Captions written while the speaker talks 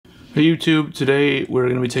Hey YouTube, today we're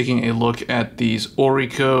going to be taking a look at these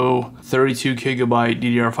ORICO 32 gigabyte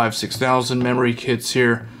DDR5 6000 memory kits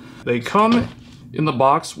here. They come in the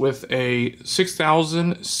box with a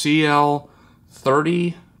 6000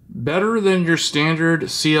 CL30, better than your standard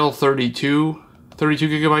CL32 32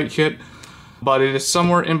 gigabyte kit, but it is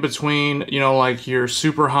somewhere in between, you know, like your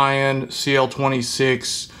super high-end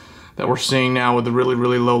CL26 that we're seeing now with the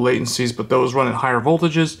really low latencies, but those run at higher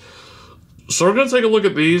voltages. So we're going to take a look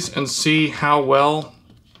at these and see how well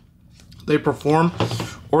they perform.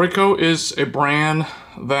 ORICO is a brand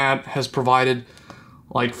that has provided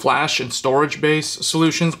like flash and storage based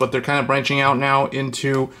solutions, but they're kind of branching out now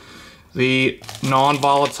into the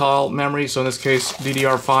non-volatile memory, so in this case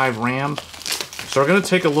DDR5 RAM. So we're going to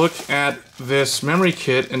take a look at this memory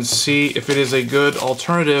kit and see if it is a good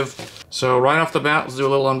alternative. So right off the bat, let's do a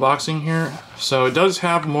little unboxing here. So it does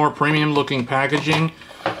have more premium looking packaging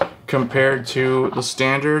compared to the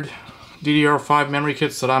standard DDR5 memory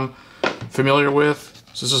kits that I'm familiar with.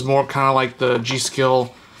 So this is more kind of like the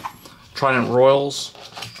G-Skill Trident Royals.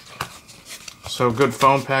 So good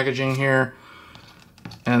foam packaging here.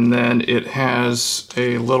 And then it has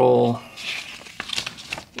a little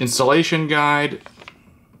installation guide.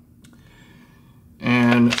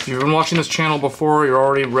 And if you've been watching this channel before, you're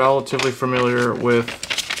already relatively familiar with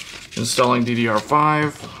installing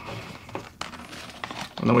DDR5.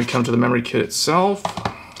 And then we come to the memory kit itself.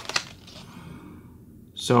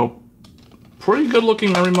 So, pretty good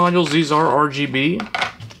looking memory modules. These are RGB.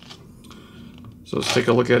 So let's take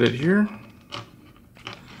a look at it here.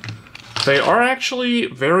 They are actually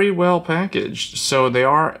very well packaged. So they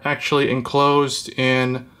are actually enclosed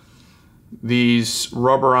in these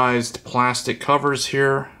rubberized plastic covers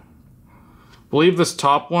here. I believe this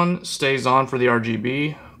top one stays on for the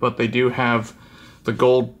RGB, but they do have the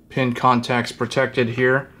gold pin contacts protected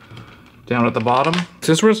here down at the bottom.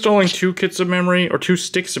 Since we're installing two kits of memory, or two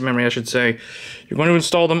sticks of memory I should say, you're going to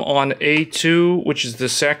install them on A2, which is the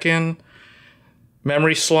second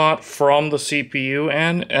memory slot from the CPU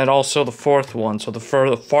end, and also the fourth one, so the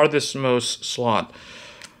farthest most slot.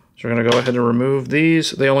 So we're going to go ahead and remove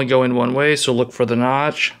these. They only go in one way, so look for the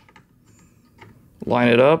notch. Line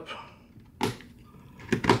it up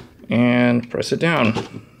and press it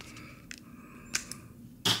down.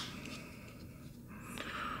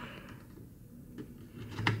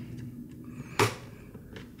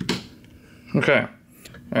 Okay,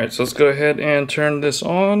 alright, so let's go ahead and turn this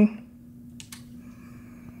on.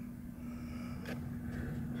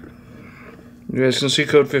 You guys can see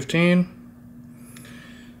code 15.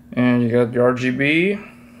 And you got your RGB.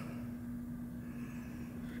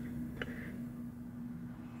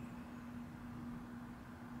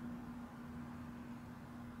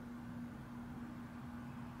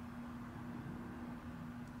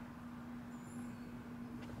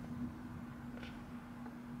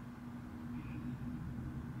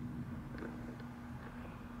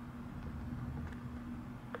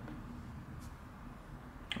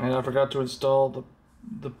 And I forgot to install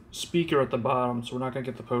the speaker at the bottom, so we're not going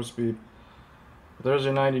to get the post speed. There's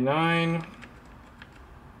your 99.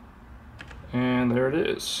 And there it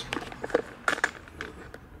is.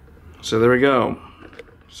 So there we go.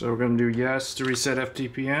 So we're going to do yes to reset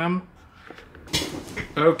FTPM.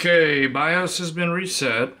 Okay, BIOS has been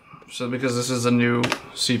reset. So because this is a new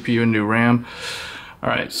CPU and new RAM.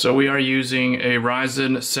 Alright, so we are using a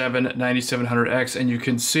Ryzen 7 9700X, and you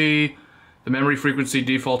can see the memory frequency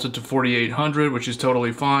defaulted to 4800, which is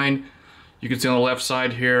totally fine. You can see on the left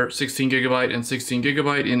side here, 16 gigabyte and 16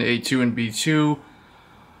 gigabyte in A2 and B2.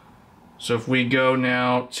 So if we go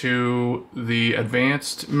now to the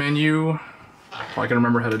advanced menu, I can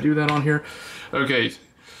remember how to do that on here. Okay,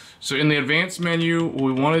 so in the advanced menu, what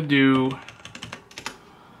we want to do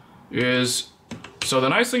is, so the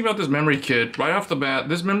nice thing about this memory kit, right off the bat,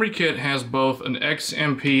 this memory kit has both an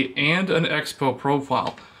XMP and an EXPO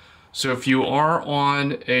profile. So if you are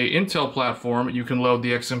on a Intel platform, you can load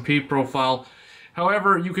the XMP profile.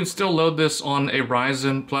 However, you can still load this on a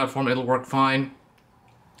Ryzen platform, it'll work fine.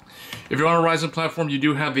 If you're on a Ryzen platform, you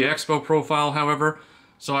do have the EXPO profile, however,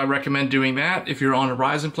 so I recommend doing that if you're on a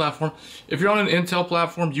Ryzen platform. If you're on an Intel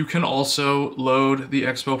platform, you can also load the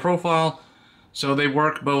EXPO profile. So they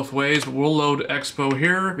work both ways. We'll load EXPO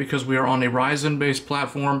here because we are on a Ryzen-based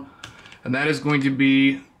platform, and that is going to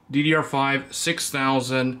be DDR5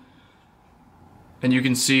 6000. And you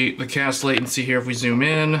can see the cast latency here if we zoom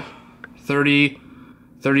in, 30,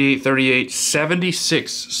 38, 38,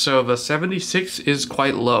 76. So the 76 is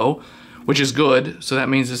quite low, which is good. So that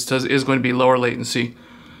means this is going to be lower latency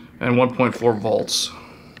and 1.4 volts.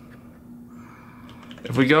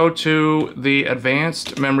 If we go to the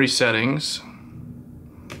advanced memory settings,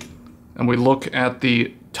 and we look at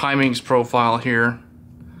the timings profile here.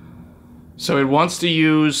 So it wants to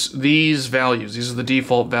use these values. These are the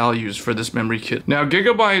default values for this memory kit. Now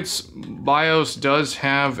Gigabyte's BIOS does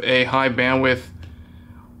have a high bandwidth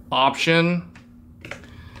option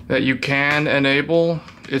that you can enable.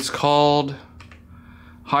 It's called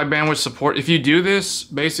high bandwidth support. If you do this,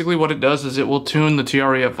 basically what it does is it will tune the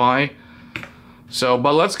TREFI. So,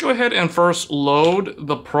 but let's go ahead and first load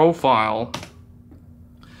the profile,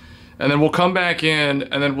 and then we'll come back in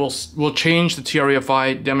and then we'll change the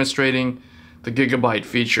TREFI, demonstrating the Gigabyte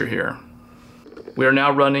feature here. We are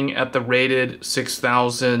now running at the rated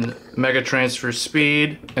 6000 mega transfer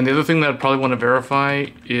speed. And the other thing that I'd probably want to verify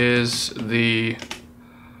is the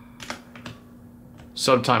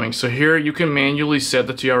subtiming. So here you can manually set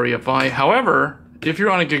the TREFI. However, if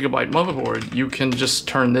you're on a Gigabyte motherboard, you can just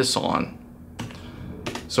turn this on.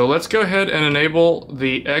 So let's go ahead and enable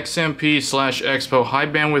the XMP/EXPO high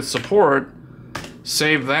bandwidth support,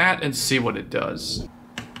 save that, and see what it does.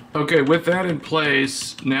 Okay, with that in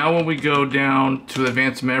place, now when we go down to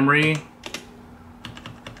advanced memory,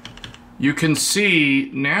 you can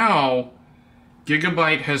see now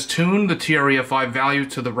Gigabyte has tuned the TREFI value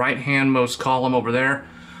to the right-hand most column over there.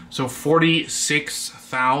 So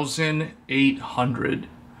 46,800.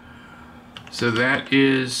 So that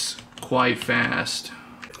is quite fast.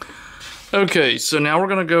 Okay, so now we're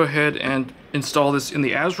going to go ahead and install this in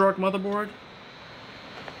the ASRock motherboard.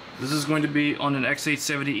 This is going to be on an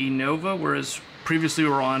X870E Nova, whereas previously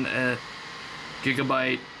we were on a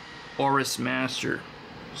Gigabyte Aorus Master.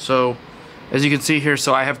 So, as you can see here,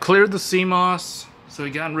 so I have cleared the CMOS, so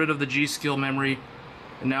we've gotten rid of the G.Skill memory,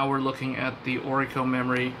 and now we're looking at the ORICO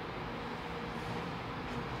memory.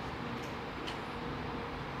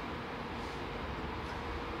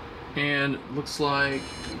 And looks like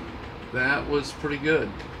that was pretty good.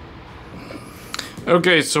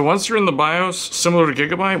 Okay, so once you're in the BIOS, similar to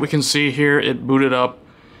Gigabyte, we can see here it booted up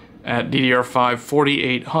at DDR5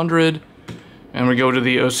 4800, and we go to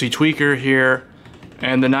the OC tweaker here.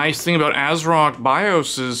 And the nice thing about ASRock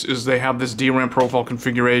BIOSes is they have this DRAM profile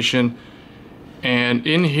configuration, and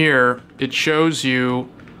in here it shows you,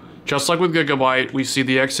 just like with Gigabyte, we see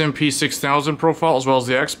the XMP 6000 profile as well as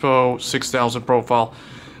the EXPO 6000 profile.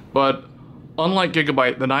 But unlike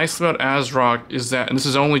Gigabyte, the nice thing about ASRock is that, and this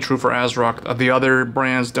is only true for ASRock, the other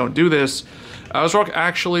brands don't do this, ASRock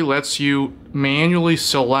actually lets you manually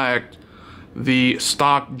select the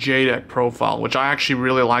stock JEDEC profile, which I actually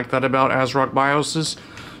really like that about ASRock BIOSes.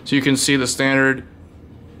 So you can see the standard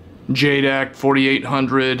JEDEC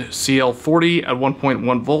 4800 CL40 at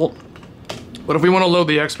 1.1 volt. But if we want to load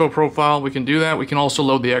the EXPO profile, we can do that. We can also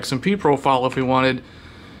load the XMP profile if we wanted.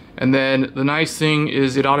 And then the nice thing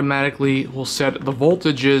is it automatically will set the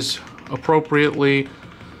voltages appropriately,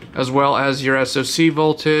 as well as your SoC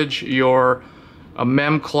voltage, your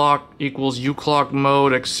mem clock equals uclock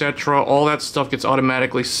mode, etc. All that stuff gets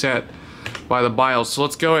automatically set by the BIOS. So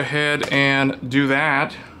let's go ahead and do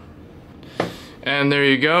that. And there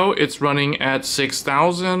you go. It's running at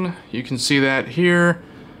 6000. You can see that here.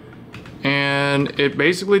 And it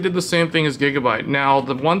basically did the same thing as Gigabyte. Now,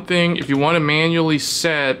 the one thing, if you want to manually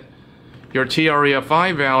set your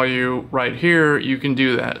TREFI value right here, you can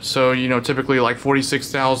do that. So, you know, typically like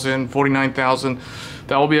 46,000, 49,000,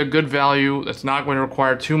 that will be a good value. That's not going to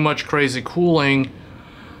require too much crazy cooling,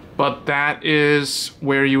 but that is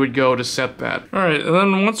where you would go to set that. All right, and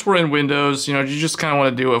then once we're in Windows, you know, you just kind of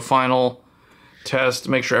want to do a final test to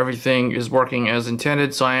make sure everything is working as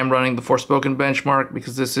intended. So I am running the Forspoken benchmark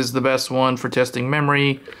because this is the best one for testing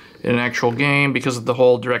memory in an actual game because of the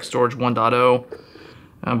whole Direct Storage 1.0.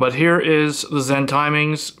 But here is the Zen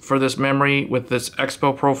timings for this memory with this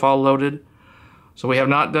EXPO profile loaded. So we have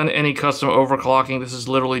not done any custom overclocking. This is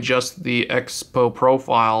literally just the EXPO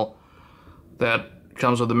profile that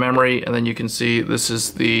comes with the memory. And then you can see this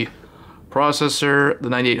is the processor, the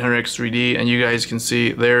 9800X3D, and you guys can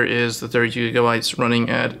see there is the 32 gigabytes running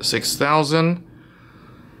at 6000.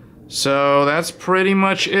 So that's pretty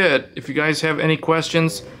much it. If you guys have any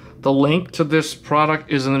questions, the link to this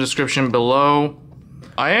product is in the description below.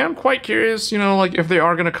 I am quite curious, you know, like if they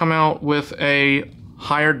are going to come out with a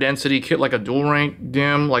higher density kit, like a dual rank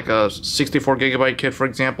DIMM, like a 64 gigabyte kit, for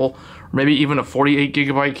example, or maybe even a 48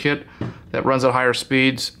 gigabyte kit that runs at higher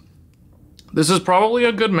speeds. This is probably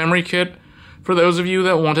a good memory kit for those of you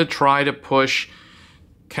that want to try to push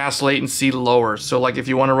CAS latency lower. So like if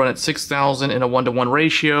you want to run at 6000 in a 1-to-1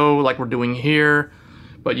 ratio, like we're doing here,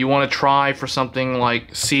 but you want to try for something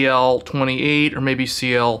like CL28 or maybe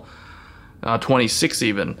CL26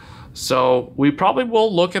 even. So we probably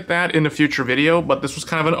will look at that in a future video, but this was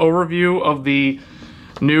kind of an overview of the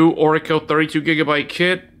new ORICO 32 gigabyte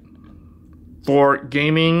kit. For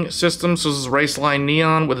gaming systems, this is Raceline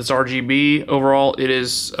Neon with its RGB. Overall, it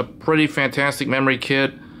is a pretty fantastic memory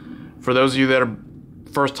kit for those of you that are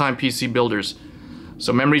first-time PC builders.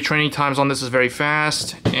 So memory training times on this is very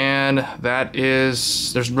fast, and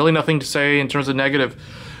there's really nothing to say in terms of negative.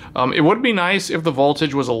 It would be nice if the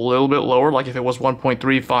voltage was a little bit lower, like if it was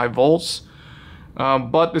 1.35 volts.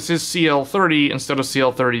 But this is CL30 instead of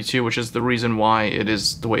CL32, which is the reason why it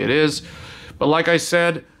is the way it is. But like I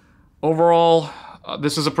said, overall,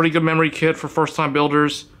 this is a pretty good memory kit for first-time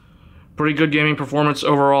builders. Pretty good gaming performance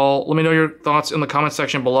overall. Let me know your thoughts in the comment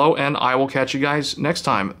section below, and I will catch you guys next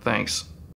time. Thanks.